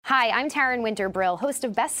Hi, I'm Taryn Winter-Brill, host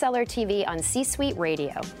of Bestseller TV on C-Suite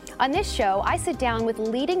Radio. On this show, I sit down with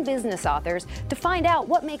leading business authors to find out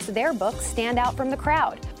what makes their books stand out from the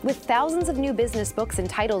crowd. With thousands of new business books and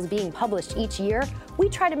titles being published each year, we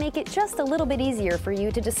try to make it just a little bit easier for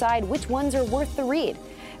you to decide which ones are worth the read.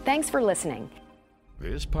 Thanks for listening.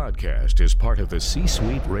 This podcast is part of the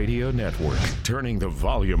C-Suite Radio Network, turning the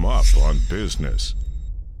volume up on business.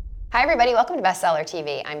 Hi, everybody. Welcome to Bestseller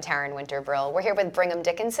TV. I'm Taryn Winter-Brill. We're here with Brigham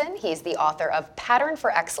Dickinson. He's the author of Pattern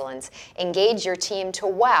for Excellence, Engage Your Team to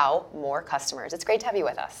Wow More Customers. It's great to have you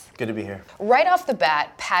with us. Good to be here. Right off the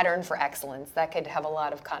bat, Pattern for Excellence. That could have a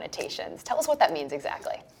lot of connotations. Tell us what that means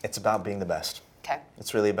exactly. It's about being the best. Okay.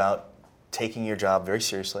 It's really about taking your job very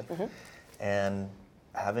seriously and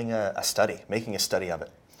having a study, making a study of it.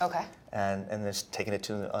 Okay. And just taking it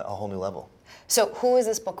to a whole new level. So who is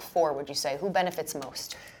this book for, would you say? Who benefits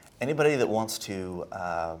most? Anybody that wants to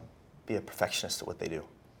be a perfectionist at what they do.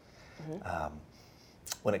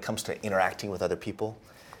 When it comes to interacting with other people,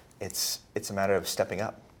 it's a matter of stepping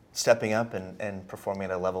up and performing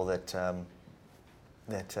at a level that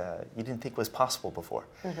you didn't think was possible before.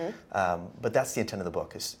 But that's the intent of the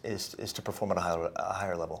book, is to perform at a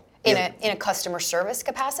higher level. In a customer service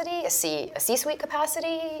capacity, a C-suite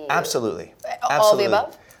capacity? Absolutely. All of the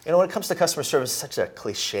above? You know, when it comes to customer service, it's such a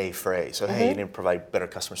cliche phrase. So, hey, you didn't provide better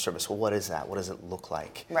customer service. Well, what is that? What does it look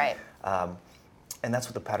like? Right. And that's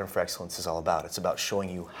what the Pattern for Excellence is all about. It's about showing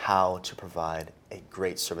you how to provide a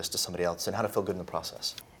great service to somebody else and how to feel good in the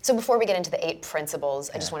process. So before we get into the 8 principles,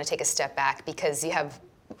 I just want to take a step back because you have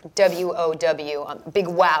WOW, big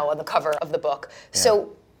wow on the cover of the book. Yeah.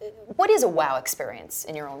 So what is a wow experience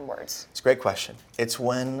in your own words? It's a great question. It's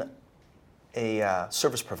when a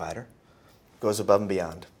service provider goes above and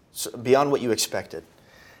beyond what you expected,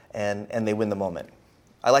 and they win the moment.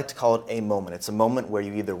 I like to call it a moment. It's a moment where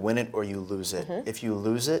you either win it or you lose it. If you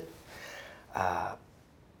lose it,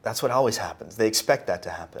 that's what always happens. They expect that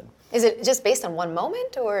to happen. Is it just based on one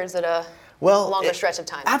moment, or is it a longer stretch of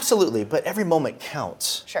time? Absolutely, but every moment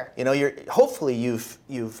counts. Sure. You know, hopefully you've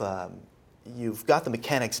got the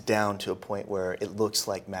mechanics down to a point where it looks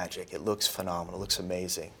like magic. It looks phenomenal. It looks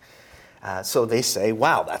amazing. So they say,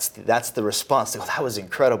 wow, that's the response. They go, that was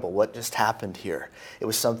incredible. What just happened here? It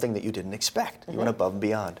was something that you didn't expect. You went above and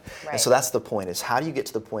beyond. Right. And so that's the point, is how do you get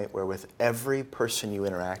to the point where with every person you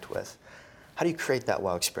interact with, how do you create that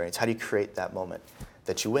wow experience? How do you create that moment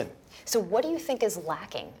that you win? So what do you think is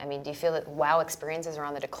lacking? I mean, do you feel that wow experiences are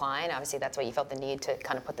on the decline? Obviously, that's why you felt the need to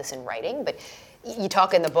kind of put this in writing. But you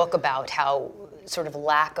talk in the book about how sort of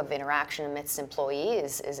lack of interaction amidst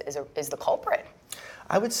employees is the culprit.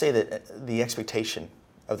 I would say that the expectation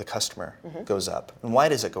of the customer goes up. And why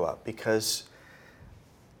does it go up? Because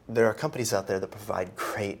there are companies out there that provide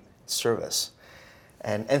great service.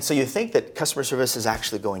 And so you think that customer service is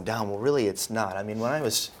actually going down. Well, really it's not. I mean, when I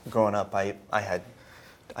was growing up, I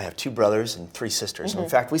have 2 brothers and 3 sisters. And in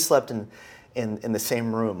fact, we slept in the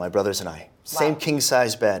same room, my brothers and I. Same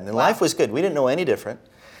king-size bed. And life was good. We didn't know any different.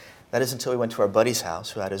 That is until we went to our buddy's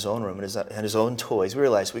house, who had his own room and his own toys. We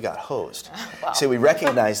realized we got hosed. Wow. So we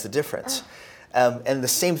recognized the difference. And the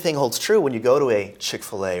same thing holds true when you go to a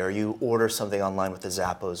Chick-fil-A, or you order something online with the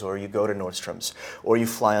Zappos, or you go to Nordstrom's, or you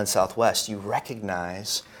fly on Southwest. You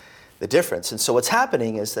recognize the difference. And so what's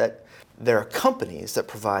happening is that there are companies that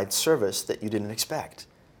provide service that you didn't expect.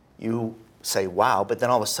 You say, wow, but then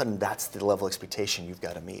all of a sudden that's the level of expectation you've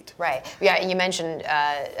got to meet. Right. Yeah, and you mentioned,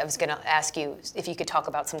 I was going to ask you if you could talk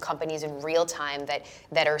about some companies in real time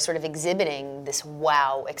that are sort of exhibiting this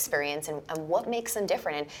wow experience and what makes them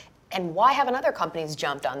different. And why haven't other companies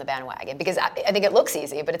jumped on the bandwagon? Because I think it looks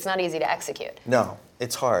easy, but it's not easy to execute. No,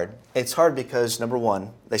 it's hard. It's hard because, number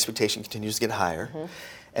one, the expectation continues to get higher.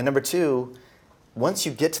 And number two, once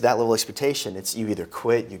you get to that level of expectation, it's you either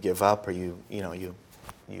quit, you give up, or you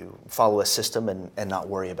follow a system and not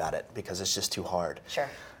worry about it because it's just too hard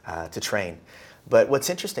to train. But what's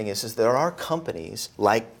interesting is there are companies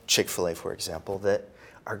like Chick-fil-A, for example, that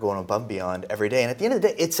are going above and beyond every day. And at the end of the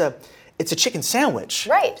day, it's a chicken sandwich.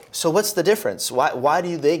 Right. So what's the difference? Why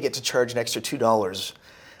do they get to charge an extra $2? Is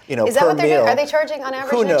that what they're doing? Are they charging on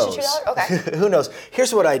average an extra $2? Okay. Who knows?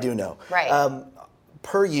 Here's what I do know. Right.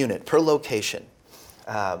 Per unit, per location,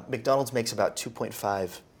 McDonald's makes about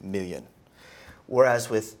 $2.5 million. Whereas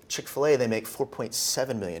with Chick-fil-A, they make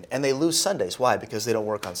 $4.7 million, and they lose Sundays. Why? Because they don't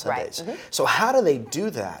work on Sundays. Right. So how do they do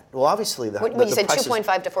that? Well, obviously the When you said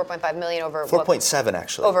 2.5 to 4.5 million over 4.7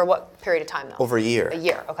 actually. Over what period of time though? Over a year. A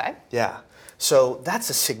year, okay. Yeah. So that's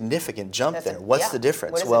a significant jump there. What's the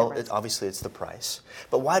difference? What is Well, the difference? Obviously it's the price.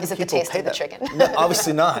 But why do Is it the people taste pay of the that? chicken? No,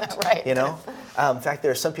 obviously not. Right. You know. In fact,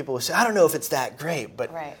 there are some people who say, I don't know if it's that great,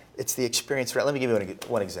 but Right. it's the experience. Let me give you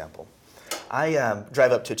one example. I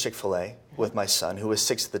drive up to Chick-fil-A with my son, who was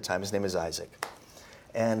 6 at the time. His name is Isaac.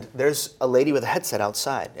 And there's a lady with a headset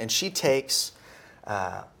outside, and she takes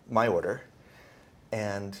my order.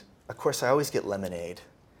 And of course, I always get lemonade.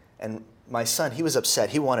 And my son, he was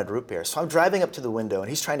upset. He wanted root beer. So I'm driving up to the window, and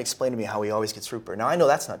he's trying to explain to me how he always gets root beer. Now, I know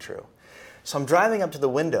that's not true. So I'm driving up to the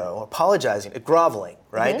window, apologizing, groveling,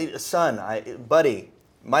 right? Mm-hmm. Son, buddy,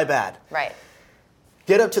 my bad. Right.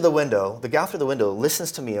 Get up to the window. The gal through the window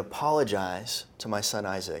listens to me apologize to my son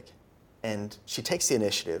Isaac, and she takes the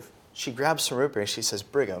initiative. She grabs some root beer and she says,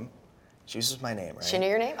 Brigham. She uses my name, right? She knew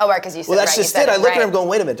your name? Oh, right, because you said Well, that's right, just it. I look at her and right. go,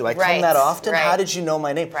 wait a minute, do I come that often? How did you know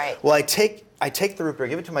my name? Right. Well, I take the root beer,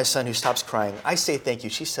 give it to my son who stops crying. I say thank you.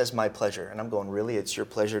 She says my pleasure. And I'm going, really? It's your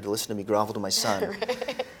pleasure to listen to me grovel to my son?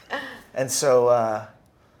 And so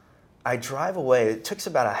I drive away. It took us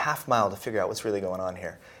about a half mile to figure out what's really going on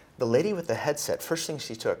here. The lady with the headset, first thing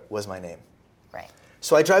she took was my name. Right.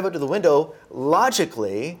 So I drive up to the window.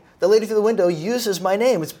 Logically, the lady through the window uses my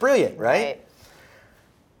name. It's brilliant, right?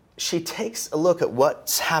 She takes a look at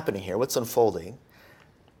what's happening here, what's unfolding.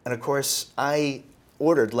 And of course, I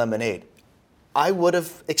ordered lemonade. I would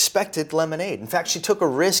have expected lemonade. In fact, she took a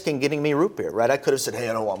risk in getting me root beer, right? I could have said, hey,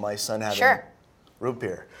 I don't want my son having root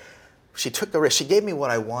beer. She took a risk. She gave me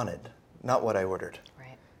what I wanted, not what I ordered.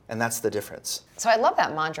 Right. And that's the difference. So I love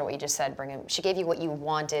that mantra, what you just said, Brigham. She gave you what you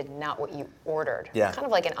wanted, not what you ordered. Yeah. Kind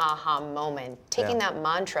of like an aha moment. Taking that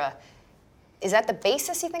mantra, is that the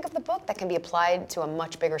basis, you think, of the book that can be applied to a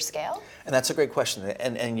much bigger scale? And that's a great question,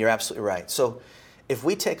 and you're absolutely right. So if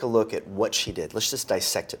we take a look at what she did, let's just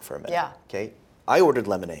dissect it for a minute. Yeah. Okay. I ordered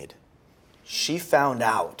lemonade. She found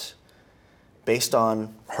out, based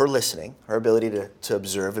on her listening, her ability to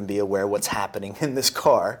observe and be aware of what's happening in this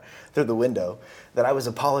car through the window, that I was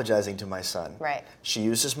apologizing to my son. Right. She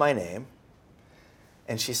uses my name,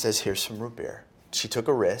 and she says, here's some root beer. She took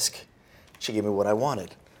a risk. She gave me what I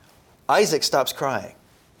wanted. Isaac stops crying.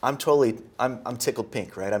 I'm tickled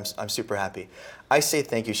pink, right? I'm super happy. I say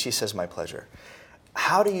thank you. She says my pleasure.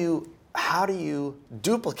 How do you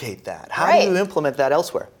duplicate that? How do you implement that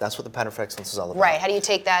elsewhere? That's what the Pattern for Excellence is all about. Right. How do you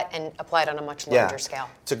take that and apply it on a much larger scale?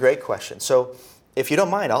 It's a great question. So if you don't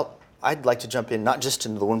mind, I'd like to jump in not just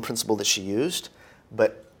into the one principle that she used,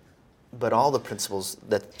 but all the principles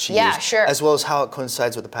that she used, sure. as well as how it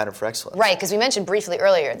coincides with the Pattern for Excellence. Right, because we mentioned briefly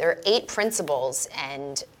earlier, there are 8 principles,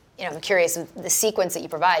 and I'm curious, the sequence that you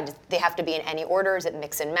provide, they have to be in any order? Is it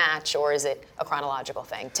mix and match, or is it a chronological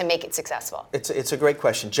thing to make it successful? It's a great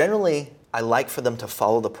question. Generally, I like for them to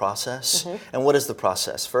follow the process. Mm-hmm. And what is the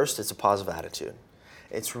process? First, it's a positive attitude.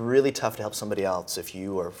 It's really tough to help somebody else if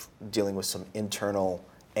you are dealing with some internal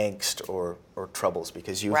angst or troubles,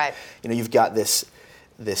 because you've got this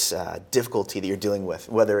difficulty that you're dealing with,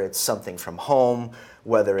 whether it's something from home,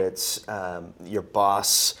 whether it's your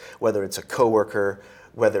boss, whether it's a coworker,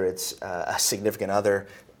 whether it's a significant other.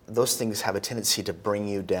 Those things have a tendency to bring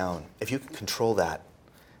you down. If you can control that,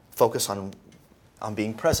 focus on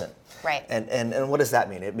being present. Right. And what does that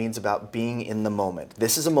mean? It means about being in the moment.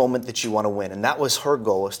 This is a moment that you want to win. And that was her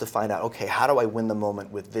goal, is to find out, okay, how do I win the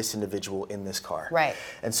moment with this individual in this car? Right.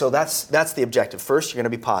 And so that's the objective. First, you're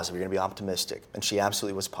going to be positive. You're going to be optimistic. And she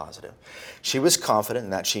absolutely was positive. She was confident in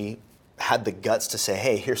that she had the guts to say,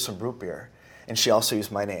 hey, here's some root beer. And she also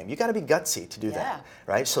used my name. You got to be gutsy to do that,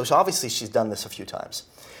 right? So obviously she's done this a few times.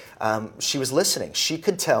 She was listening. She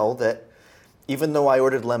could tell that even though I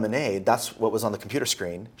ordered lemonade, that's what was on the computer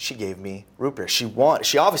screen, she gave me root beer. She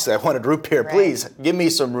obviously, I wanted root beer. Right. Please give me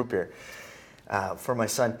some root beer for my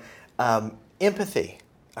son. Empathy,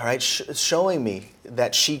 all right, showing me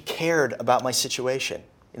that she cared about my situation,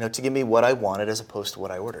 to give me what I wanted as opposed to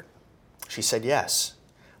what I ordered. She said yes.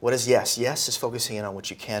 What is yes? Yes is focusing in on what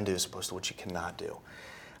you can do as opposed to what you cannot do.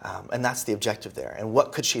 And that's the objective there. And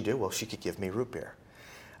what could she do? Well, she could give me root beer.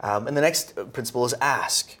 And the next principle is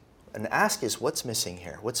ask. And ask is, what's missing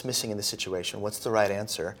here? What's missing in the situation? What's the right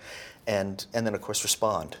answer? And then, of course,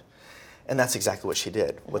 respond. And that's exactly what she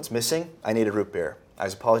did. Mm-hmm. What's missing? I needed root beer. I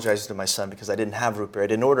was apologizing to my son because I didn't have root beer. I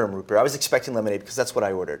didn't order him root beer. I was expecting lemonade because that's what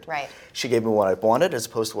I ordered. Right. She gave me what I wanted as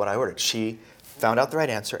opposed to what I ordered. She found out the right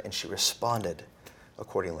answer, and she responded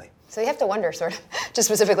accordingly. So you have to wonder, sort of, just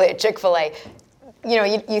specifically at Chick-fil-A,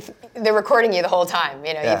 they're recording you the whole time.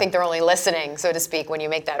 You Yeah. think they're only listening, so to speak, when you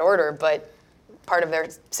make that order, but part of their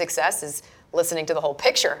success is listening to the whole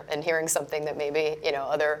picture and hearing something that maybe,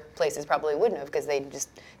 other places probably wouldn't have because they just,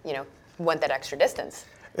 went that extra distance.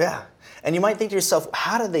 Yeah. And you might think to yourself,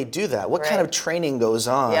 how do they do that? What kind Right. of training goes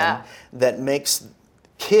on Yeah. that makes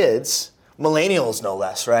kids, millennials no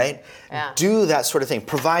less, right? Yeah. Do that sort of thing,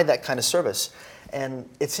 provide that kind of service. And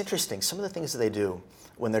it's interesting, some of the things that they do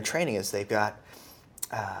when they're training is they've got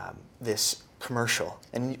this commercial.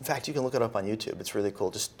 And in fact, you can look it up on YouTube. It's really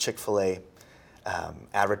cool, just Chick-fil-A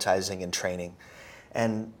advertising and training.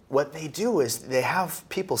 And what they do is they have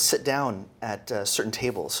people sit down at certain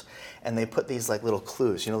tables and they put these like little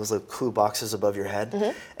clues, those little clue boxes above your head.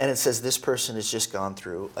 Mm-hmm. And it says this person has just gone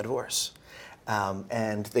through a divorce.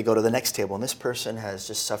 And they go to the next table and this person has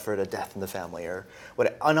just suffered a death in the family or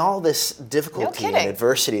what, on all this difficulty and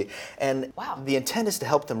adversity. And Wow. the intent is to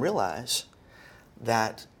help them realize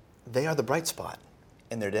that they are the bright spot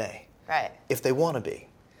in their day. Right. If they want to be.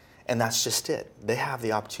 And that's just it. They have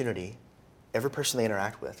the opportunity, every person they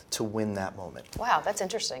interact with, to win that moment. Wow, that's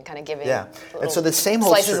interesting, kind of giving And so the same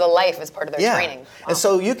holds slices of life as part of their training. Wow. And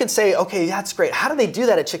so you can say, okay, that's great. How do they do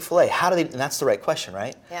that at Chick-fil-A? And that's the right question,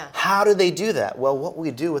 right? Yeah. How do they do that? Well, what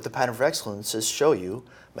we do with the Pattern for Excellence is show you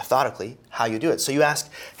methodically how you do it. So you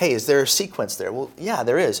ask, hey, is there a sequence there? Well, yeah,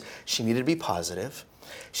 there is. She needed to be positive.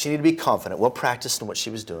 She needed to be confident, well practiced in what she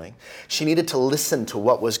was doing. She needed to listen to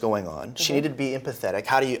what was going on. She needed to be empathetic.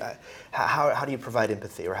 How do you provide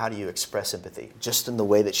empathy, or how do you express empathy? Just in the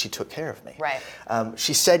way that she took care of me. Right.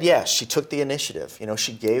 She said yes. She took the initiative.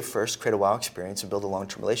 She gave first, create a wow experience, and build a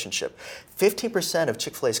long-term relationship. 15% of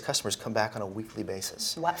Chick-fil-A's customers come back on a weekly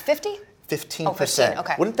basis. What, 50? 15%. Oh, 15,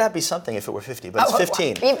 okay. Wouldn't that be something if it were 50? But it's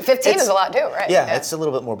 15. 15 is a lot too, right? Yeah, it's a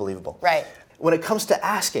little bit more believable. Right. When it comes to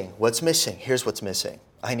asking what's missing, here's what's missing.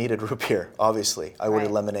 I needed root beer, obviously. I ordered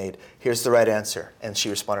Right. lemonade. Here's the right answer. And she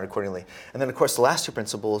responded accordingly. And then, of course, the last two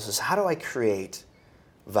principles is how do I create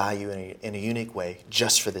value in a unique way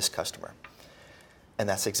just for this customer? And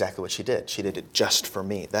that's exactly what she did. She did it just for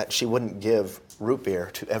me. That she wouldn't give root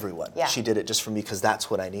beer to everyone. Yeah. She did it just for me because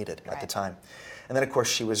that's what I needed at the Right. time. And then, of course,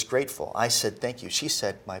 she was grateful. I said, thank you. She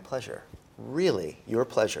said, my pleasure. Really, your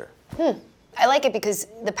pleasure. I like it because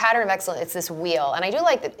the pattern of excellence, it's this wheel. And I do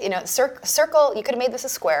like that, circle, you could have made this a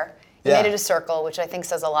square. You Yeah. made it a circle, which I think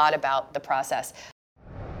says a lot about the process.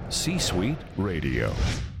 C-Suite Radio.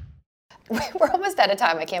 We're almost out of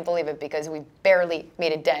time. I can't believe it because we barely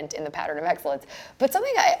made a dent in the pattern of excellence. But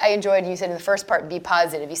something I enjoyed, you said in the first part, be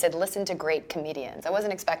positive. You said, listen to great comedians. I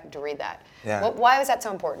wasn't expecting to read that. Yeah. Why was that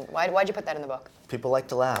so important? Why'd you put that in the book? People like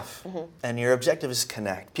to laugh. And your objective is to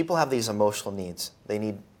connect. People have these emotional needs. They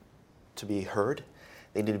need to be heard.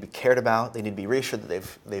 They need to be cared about. They need to be reassured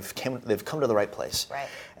that they've come to the right place. Right.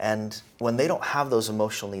 And when they don't have those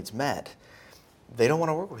emotional needs met, they don't want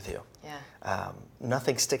to work with you. Yeah.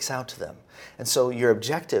 Nothing sticks out to them. And so your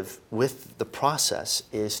objective with the process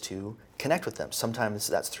is to connect with them. Sometimes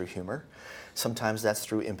that's through humor. Sometimes that's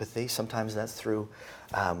through empathy. Sometimes that's through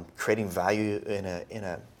creating value in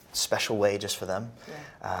a special way just for them.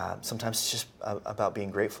 Yeah. Sometimes it's just about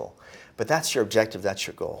being grateful. But that's your objective, that's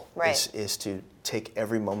your goal, Right. is to take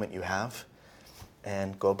every moment you have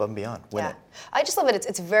and go above and beyond, win it. I just love it.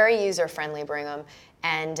 It's very user-friendly, Brigham.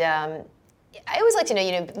 And I always like to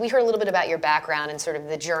know, we heard a little bit about your background and sort of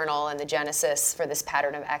the journal and the genesis for this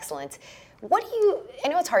pattern of excellence. I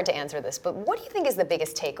know it's hard to answer this, but what do you think is the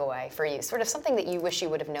biggest takeaway for you? Sort of something that you wish you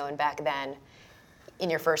would have known back then in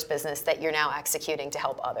your first business that you're now executing to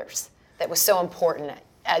help others, that was so important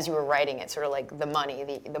as you were writing it, sort of like the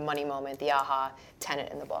money moment, the aha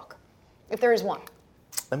tenet in the book, if there is one.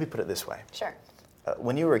 Let me put it this way. Sure.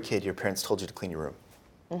 When you were a kid, your parents told you to clean your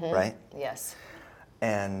room, right? Yes.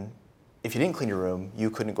 And if you didn't clean your room,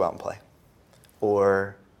 you couldn't go out and play,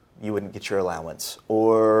 or you wouldn't get your allowance,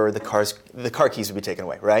 or the car keys would be taken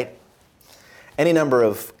away, right? Any number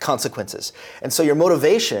of consequences. And so your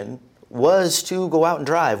motivation was to go out and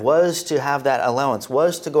drive, was to have that allowance,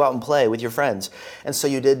 was to go out and play with your friends. And so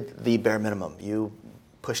you did the bare minimum. You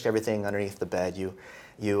pushed everything underneath the bed. You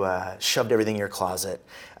shoved everything in your closet.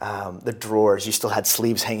 The drawers, you still had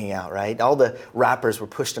sleeves hanging out, right? All the wrappers were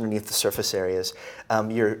pushed underneath the surface areas.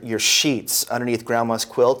 Your sheets underneath grandma's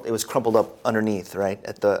quilt, it was crumpled up underneath, right,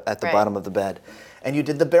 at the Right. bottom of the bed. And you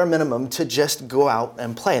did the bare minimum to just go out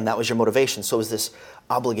and play, and that was your motivation. So it was this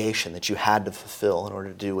obligation that you had to fulfill in order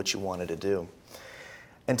to do what you wanted to do.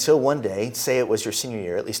 Until one day, say it was your senior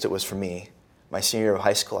year, at least it was for me, my senior year of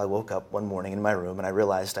high school, I woke up one morning in my room and I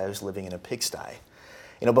realized I was living in a pigsty.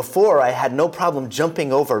 Before I had no problem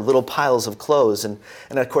jumping over little piles of clothes and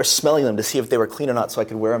of course smelling them to see if they were clean or not so I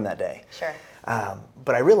could wear them that day. Sure.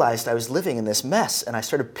 But I realized I was living in this mess, and I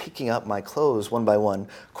started picking up my clothes one by one,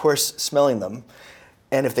 of course, smelling them.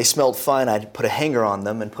 And if they smelled fine, I'd put a hanger on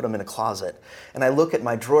them and put them in a closet. And I look at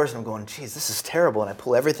my drawers and I'm going, geez, this is terrible. And I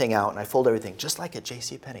pull everything out and I fold everything, just like at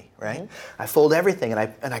JCPenney, right? I fold everything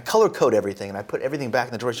and I color code everything and I put everything back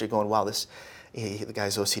in the drawers. You're going, wow, the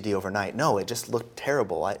guy's OCD overnight. No, it just looked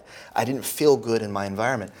terrible. I didn't feel good in my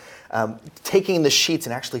environment. Taking the sheets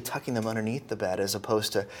and actually tucking them underneath the bed as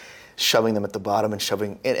opposed to shoving them at the bottom and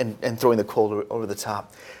throwing the quilt over the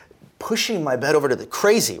top. Pushing my bed over to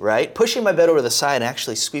crazy, right? Pushing my bed over the side and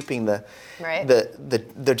actually sweeping the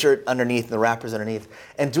dirt underneath and the wrappers underneath,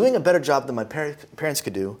 and doing a better job than my parents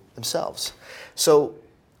could do themselves. So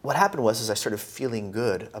what happened was I started feeling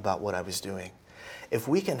good about what I was doing. If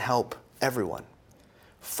we can help everyone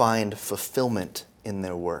find fulfillment in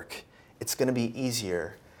their work, it's going to be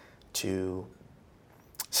easier to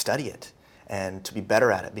study it and to be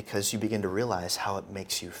better at it because you begin to realize how it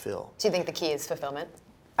makes you feel. Do you think the key is fulfillment?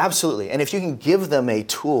 Absolutely. And if you can give them a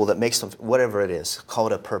tool that makes them, whatever it is, call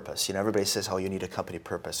it a purpose. You know, everybody says, oh, you need a company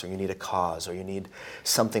purpose, or you need a cause, or you need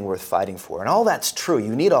something worth fighting for. And all that's true.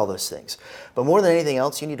 You need all those things. But more than anything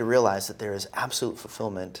else, you need to realize that there is absolute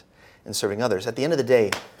fulfillment in serving others. At the end of the day,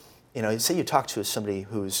 you know, say you talk to somebody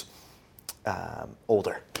who's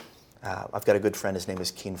older. I've got a good friend, his name is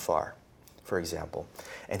Keen Farr, for example.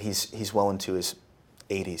 And he's well into his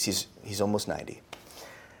 80s. He's almost 90.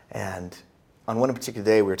 And on one particular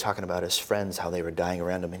day, we were talking about his friends, how they were dying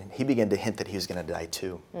around him, and he began to hint that he was going to die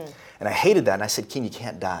too. And I hated that, and I said, Keen, you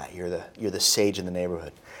can't die. You're the sage in the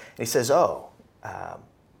neighborhood. And he says,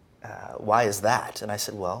 why is that? And I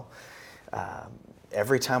said, well,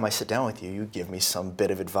 every time I sit down with you, you give me some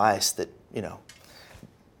bit of advice that, you know,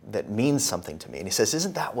 that means something to me. And he says,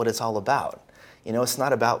 isn't that what it's all about? You know, it's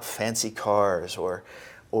not about fancy cars or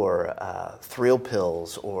thrill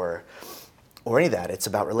pills or any of that. It's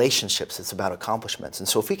about relationships. It's about accomplishments. And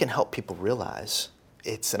so if we can help people realize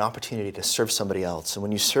it's an opportunity to serve somebody else, and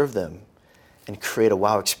when you serve them and create a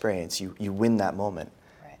wow experience, you win that moment.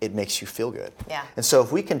 Right. It makes you feel good. Yeah. And so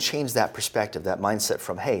if we can change that perspective, that mindset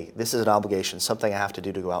from, hey, this is an obligation, something I have to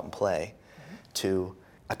do to go out and play, to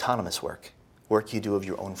autonomous work you do of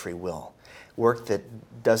your own free will, work that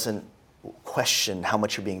doesn't question how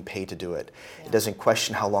much you're being paid to do it. Yeah. It doesn't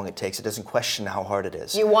question how long it takes. It doesn't question how hard it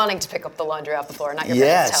is. You wanting to pick up the laundry off the floor, not your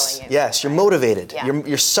parents telling you. Yes, you're motivated. Yeah.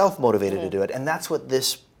 You're self-motivated to do it. And that's what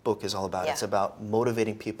this book is all about. Yeah. It's about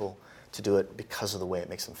motivating people to do it because of the way it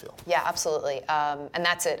makes them feel. Yeah, absolutely. And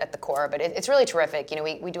that's it at the core. But it's really terrific. You know,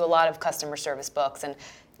 we do a lot of customer service books, and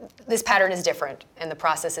this pattern is different, and the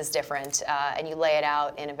process is different. And you lay it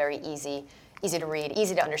out in a very easy to read,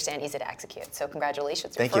 easy to understand, easy to execute. So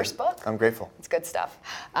congratulations, your first book. I'm grateful. It's good stuff.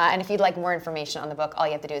 And if you'd like more information on the book, all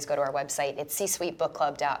you have to do is go to our website. It's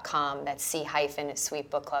csuitebookclub.com. That's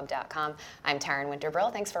c-suitebookclub.com. I'm Taryn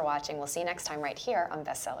Winterbrill. Thanks for watching. We'll see you next time right here on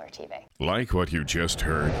Bestseller TV. Like what you just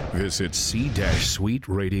heard? Visit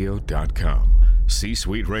c-suiteradio.com.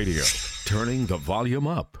 C-Suite Radio, turning the volume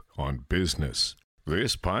up on business.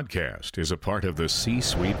 This podcast is a part of the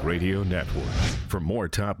C-Suite Radio Network. For more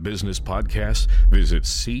top business podcasts, visit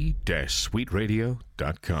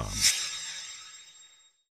c-suiteradio.com.